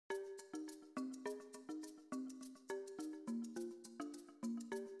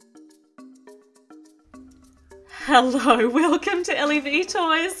Hello, welcome to LEV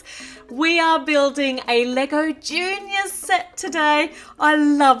Toys. We are building a Lego Junior set today. I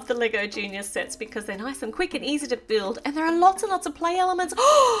love the Lego Junior sets because they're nice and quick and easy to build, and there are lots and lots of play elements.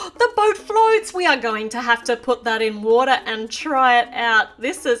 Oh, the boat floats! We are going to have to put that in water and try it out.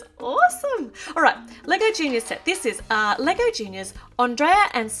 This is awesome. All right, Lego Junior set. This is Lego Junior's Andrea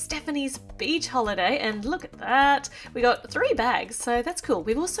and Stephanie's beach holiday, and look at that. We got 3 bags, so that's cool.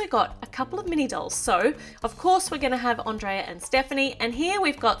 We've also got a couple of mini dolls. So, of course, we're going to have Andrea and Stephanie, and here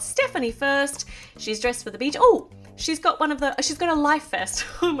we've got Stephanie first. She's dressed for the beach. Oh, she's got she's got a life vest.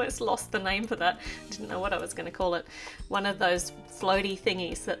 Almost lost the name for that. Didn't know what I was going to call it. One of those floaty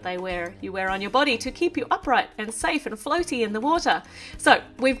thingies that you wear on your body to keep you upright and safe and floaty in the water. So,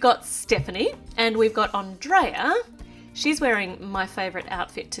 we've got Stephanie and we've got Andrea. She's wearing my favourite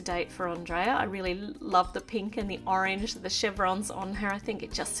outfit to date for Andrea. I really love the pink and the orange, the chevrons on her. I think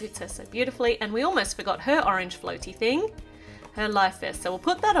it just suits her so beautifully. And we almost forgot her orange floaty thing, her life vest. So we'll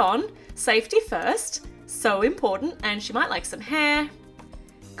put that on. Safety first, so important. And she might like some hair.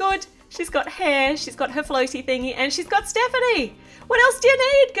 Good, she's got hair, she's got her floaty thingy, and she's got Stephanie. What else do you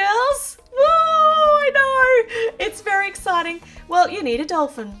need, girls? Woo, I know, it's very exciting. Well, you need a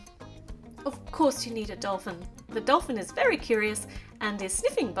dolphin. Of course you need a dolphin. The dolphin is very curious and is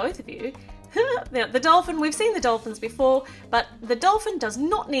sniffing both of you. Now, the dolphin, we've seen the dolphins before, but the dolphin does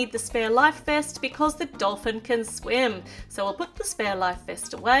not need the spare life vest because the dolphin can swim. So we'll put the spare life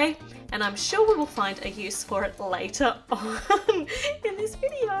vest away, and I'm sure we will find a use for it later on in this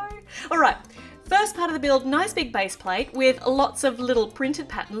video. All right. First part of the build, nice big base plate with lots of little printed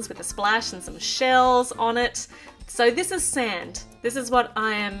patterns with a splash and some shells on it. So this is sand. This is what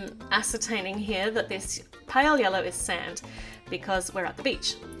I am ascertaining here, that this pale yellow is sand because we're at the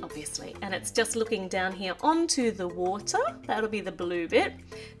beach, obviously. And it's just looking down here onto the water. That'll be the blue bit.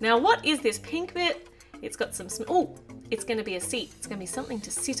 Now, what is this pink bit? It's got some, oh, it's gonna be a seat. It's gonna be something to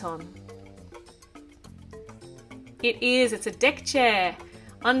sit on. It is, it's a deck chair.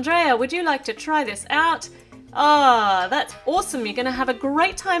 Andrea, would you like to try this out? Ah, that's awesome. You're going to have a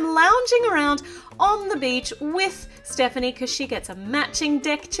great time lounging around on the beach with Stephanie because she gets a matching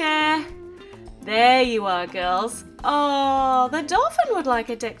deck chair. There you are, girls. Oh, the dolphin would like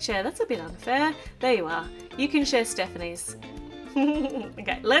a deck chair. That's a bit unfair. There you are. You can share Stephanie's.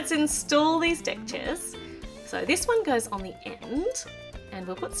 Okay, let's install these deck chairs. So this one goes on the end, and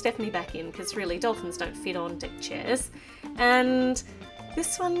we'll put Stephanie back in because really dolphins don't fit on deck chairs. And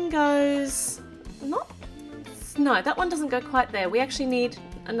this one goes no, that one doesn't go quite there. We actually need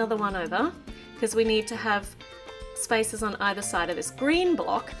another one over because we need to have spaces on either side of this green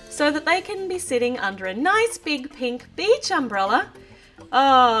block so that they can be sitting under a nice big pink beach umbrella.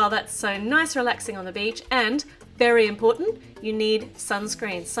 Oh, that's so nice relaxing on the beach. And very important, you need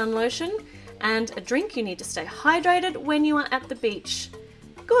sunscreen, sun lotion, and a drink. You need to stay hydrated when you are at the beach.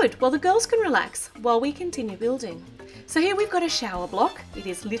 Good, well the girls can relax while we continue building. So here we've got a shower block. It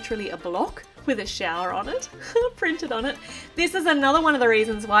is literally a block with a shower on it, printed on it. This is another one of the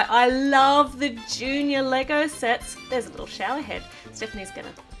reasons why I love the Junior Lego sets. There's a little shower head. Stephanie's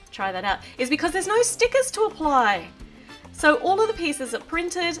gonna try that out. Is because there's no stickers to apply. So all of the pieces are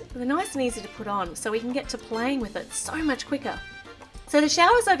printed. They're nice and easy to put on so we can get to playing with it so much quicker. So the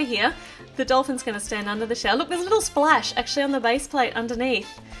shower's over here. The dolphin's gonna stand under the shower. Look, there's a little splash actually on the base plate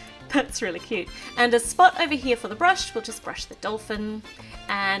underneath. That's really cute. And a spot over here for the brush. We'll just brush the dolphin.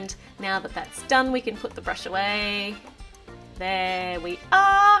 And now that that's done, we can put the brush away. There we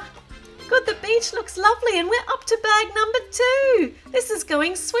are. Good, the beach looks lovely and we're up to bag number 2. This is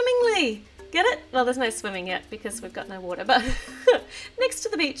going swimmingly. Get it? Well, there's no swimming yet because we've got no water, but next to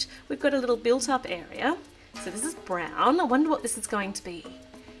the beach, we've got a little built-up area. So this is brown. I wonder what this is going to be.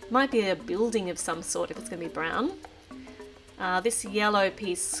 It might be a building of some sort if it's going to be brown. This yellow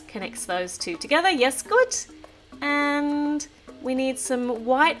piece connects those two together. Yes, good. And we need some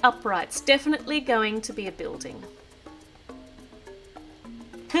white uprights. Definitely going to be a building.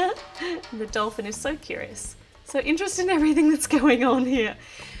 The dolphin is so curious. So interested in everything that's going on here.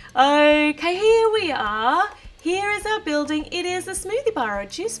 Okay, here we are. Here is our building. It is a smoothie bar or a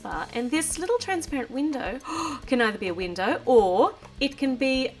juice bar. And this little transparent window can either be a window or it can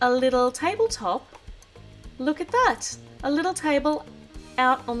be a little tabletop. Look at that. A little table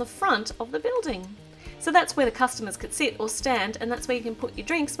out on the front of the building. So that's where the customers could sit or stand, and that's where you can put your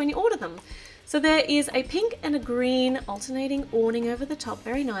drinks when you order them. So there is a pink and a green alternating awning over the top,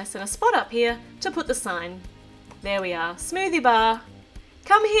 very nice, and a spot up here to put the sign. There we are, smoothie bar.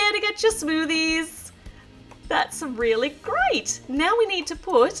 Come here to get your smoothies. That's really great. Now we need to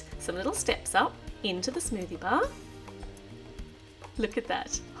put some little steps up into the smoothie bar. Look at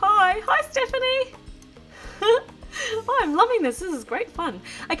that. Hi Stephanie. Oh, I'm loving this. This is great fun.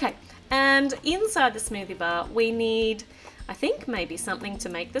 Okay, and inside the smoothie bar, we need, I think, maybe something to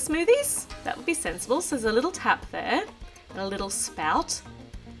make the smoothies. That would be sensible. So there's a little tap there and a little spout.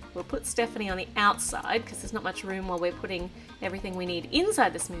 We'll put Stephanie on the outside because there's not much room while we're putting everything we need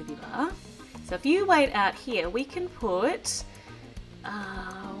inside the smoothie bar. So if you wait out here, we can put,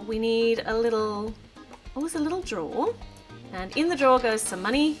 we need a little, oh, there's a little drawer. And in the drawer goes some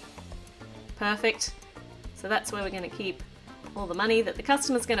money. Perfect. So that's where we're going to keep all the money that the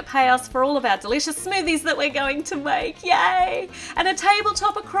customer's going to pay us for all of our delicious smoothies that we're going to make. Yay! And a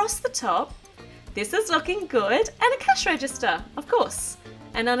tabletop across the top. This is looking good. And a cash register, of course.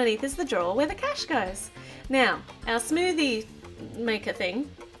 And underneath is the drawer where the cash goes. Now, our smoothie maker thing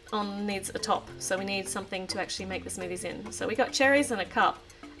needs a top. So we need something to actually make the smoothies in. So we got cherries and a cup.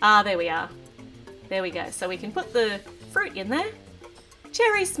 Ah, there we are. There we go. So we can put the fruit in there.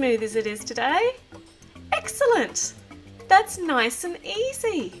 Cherry smoothies it is today. Excellent. That's nice and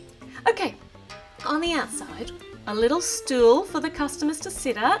easy. Okay, on the outside, a little stool for the customers to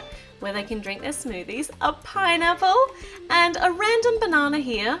sit at where they can drink their smoothies, a pineapple, and a random banana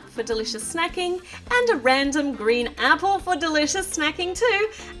here for delicious snacking, and a random green apple for delicious snacking too,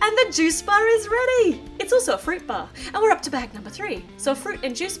 and the juice bar is ready. It's also a fruit bar, and we're up to bag number 3. So a fruit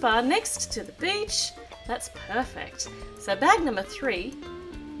and juice bar next to the beach. That's perfect. So bag number 3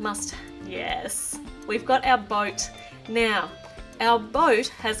 must, yes, we've got our boat. Now, our boat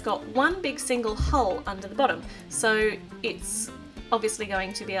has got one big single hull under the bottom, so it's obviously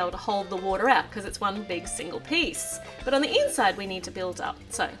going to be able to hold the water out because it's one big single piece. But on the inside we need to build up.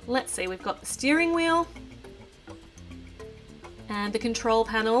 So let's see, we've got the steering wheel and the control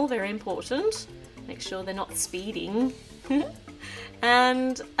panel, very important. Make sure they're not speeding.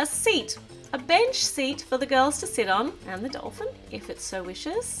 And a seat, a bench seat for the girls to sit on, and the dolphin if it so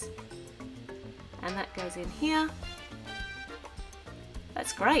wishes. And that goes in here.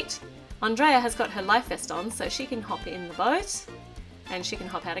 That's great. Andrea has got her life vest on so she can hop in the boat. And she can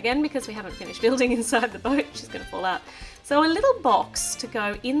hop out again because we haven't finished building inside the boat. She's going to fall out. So a little box to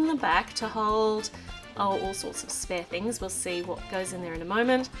go in the back to hold all sorts of spare things. We'll see what goes in there in a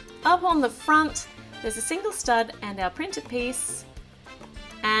moment. Up on the front, there's a single stud and our printed piece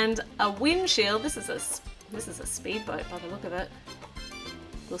and a windshield. This is a speedboat by the look of it.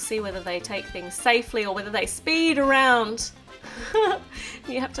 We'll see whether they take things safely or whether they speed around.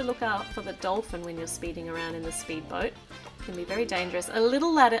 You have to look out for the dolphin when you're speeding around in the speedboat. It can be very dangerous. A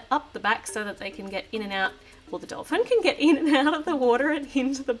little ladder up the back so that they can get in and out, well, the dolphin can get in and out of the water and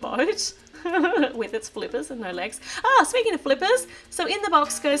into the boat with its flippers and no legs. Ah, speaking of flippers, so in the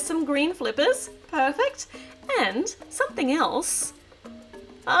box goes some green flippers. Perfect. And something else.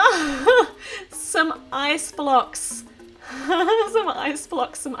 Ah, some ice blocks. Some ice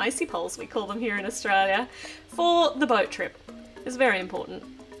blocks, some icy poles we call them here in Australia, for the boat trip. It's very important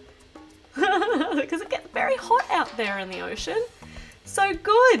because it gets very hot out there in the ocean. So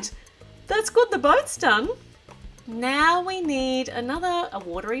good. That's good, the boat's done. Now we need a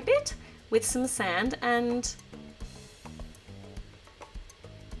watery bit with some sand and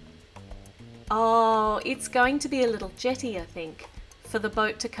oh, it's going to be a little jetty, I think, for the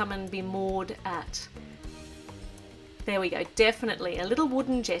boat to come and be moored at. There we go, definitely a little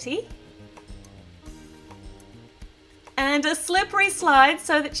wooden jetty. And a slippery slide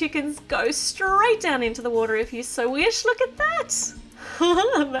so that you can go straight down into the water if you so wish. Look at that.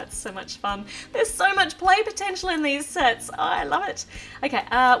 That's so much fun. There's so much play potential in these sets. Oh, I love it. Okay,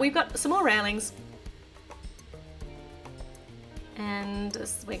 we've got some more railings. And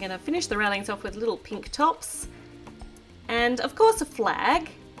we're going to finish the railings off with little pink tops. And of course a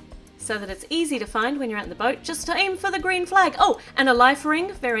flag, so that it's easy to find when you're out in the boat. Just aim for the green flag. Oh, and a life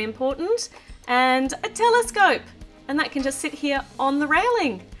ring, very important. And a telescope. And that can just sit here on the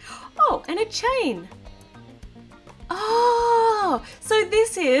railing. Oh, and a chain. Oh, so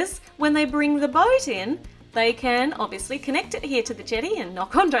this is when they bring the boat in, they can obviously connect it here to the jetty and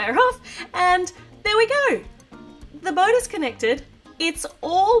knock Andrea off. And there we go. The boat is connected. It's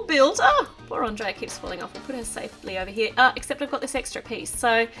all built. Oh, poor Andrea keeps falling off. We'll put her safely over here. Except I've got this extra piece.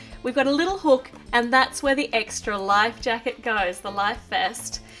 So we've got a little hook and that's where the extra life jacket goes, the life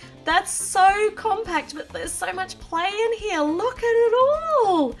vest. That's so compact, but there's so much play in here. Look at it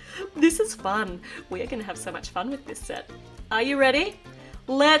all. This is fun. We are going to have so much fun with this set. Are you ready?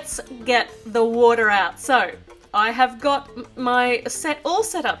 Let's get the water out. So I have got my set all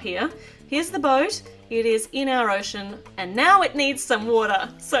set up here. Here's the boat. It is in our ocean and now it needs some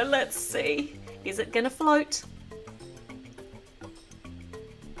water. So let's see. Is it going to float?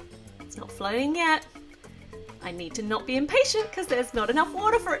 It's not floating yet. I need to not be impatient because there's not enough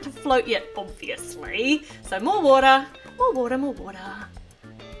water for it to float yet, obviously. So more water, more water, more water.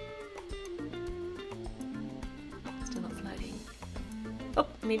 Still not floating. Oh,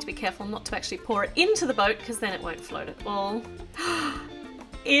 I need to be careful not to actually pour it into the boat because then it won't float at all.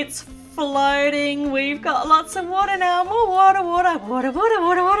 It's floating. We've got lots of water now. More water, water, water, water,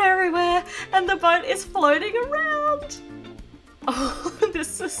 water, water everywhere. And the boat is floating around. Oh,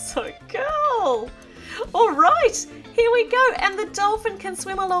 this is so cool. All right, here we go. And the dolphin can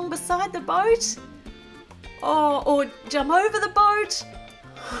swim along beside the boat. Oh, or jump over the boat.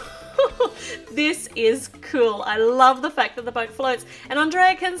 This is cool. I love the fact that the boat floats. And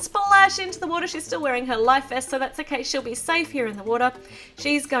Andrea can splash into the water. She's still wearing her life vest, so that's okay. She'll be safe here in the water.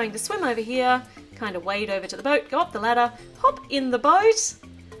 She's going to swim over here, kind of wade over to the boat, go up the ladder, hop in the boat.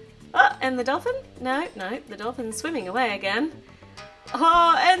 Oh, and the dolphin? No, the dolphin's swimming away again.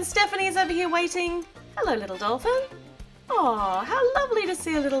 Oh, and Stephanie's over here waiting. Hello, little dolphin. Oh, how lovely to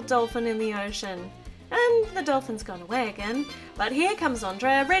see a little dolphin in the ocean. And the dolphin's gone away again. But here comes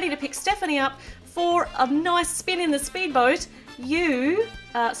Andrea, ready to pick Stephanie up for a nice spin in the speedboat. You,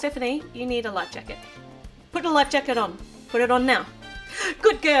 Stephanie, you need a life jacket. Put a life jacket on. Put it on now.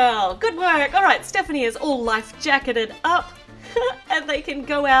 Good girl, good work. All right, Stephanie is all life jacketed up and they can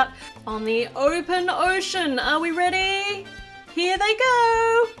go out on the open ocean. Are we ready? Here they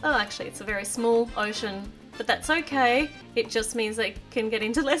go. Oh, actually, it's a very small ocean, but that's okay. It just means they can get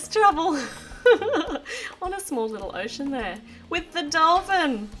into less trouble. On a small little ocean there with the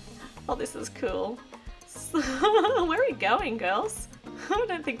dolphin. Oh, this is cool. Where are you going, girls? I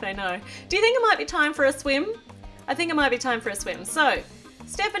don't think they know. Do you think it might be time for a swim? I think it might be time for a swim. So,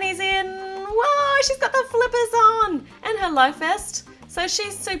 Stephanie's in. Whoa, she's got the flippers on and her life vest. So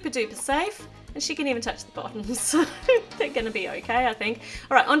she's super duper safe. And she can even touch the bottoms. So they're going to be okay, I think.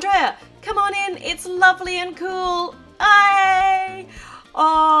 All right, Andrea, come on in. It's lovely and cool. Hey!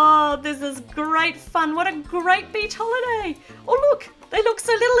 Oh, this is great fun. What a great beach holiday. Oh, look. They look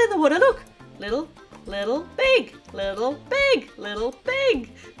so little in the water. Look. Little, little, big. Little, big. Little,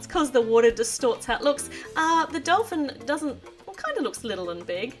 big. It's because the water distorts how it looks. The dolphin doesn't... Well, kind of looks little and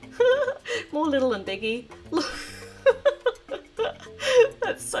big. More little and biggy.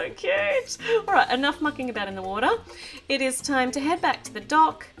 That's so cute. All right, enough mucking about in the water. It is time to head back to the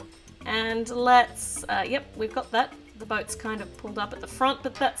dock. And let's... yep, we've got that. The boat's kind of pulled up at the front,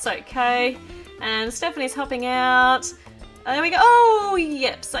 but that's okay. And Stephanie's hopping out. There we go. Oh,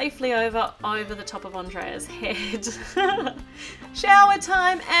 yep, safely over the top of Andrea's head. Shower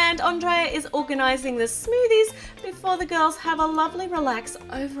time, and Andrea is organising the smoothies before the girls have a lovely relax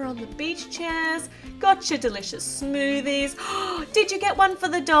over on the beach chairs. Got your delicious smoothies. Did you get one for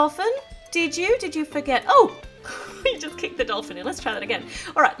the dolphin? Did you? Did you forget? Oh! You just kicked the dolphin in. Let's try that again.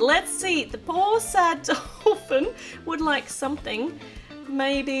 All right, let's see. The poor sad dolphin would like something.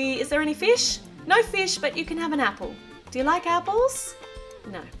 Maybe, is there any fish? No fish, but you can have an apple. Do you like apples?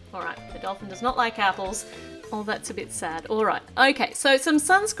 No. All right, the dolphin does not like apples. Oh, that's a bit sad. All right. Okay, so some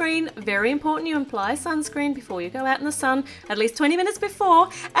sunscreen. Very important you apply sunscreen before you go out in the sun, at least 20 minutes before.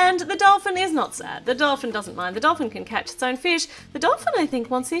 And the dolphin is not sad. The dolphin doesn't mind. The dolphin can catch its own fish. The dolphin, I think,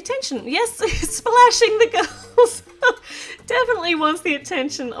 wants the attention. Yes, splashing the girls. Definitely wants the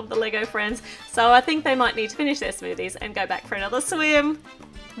attention of the Lego friends. So I think they might need to finish their smoothies and go back for another swim.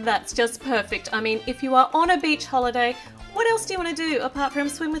 That's just perfect. I mean, if you are on a beach holiday, what else do you want to do apart from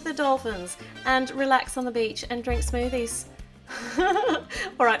swim with the dolphins and relax on the beach and drink smoothies?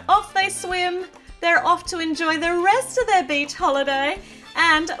 All right, off they swim. They're off to enjoy the rest of their beach holiday.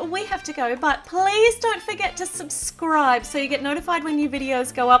 And we have to go, but please don't forget to subscribe so you get notified when new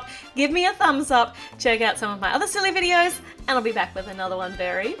videos go up. Give me a thumbs up. Check out some of my other silly videos, and I'll be back with another one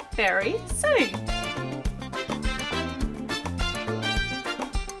very, very soon.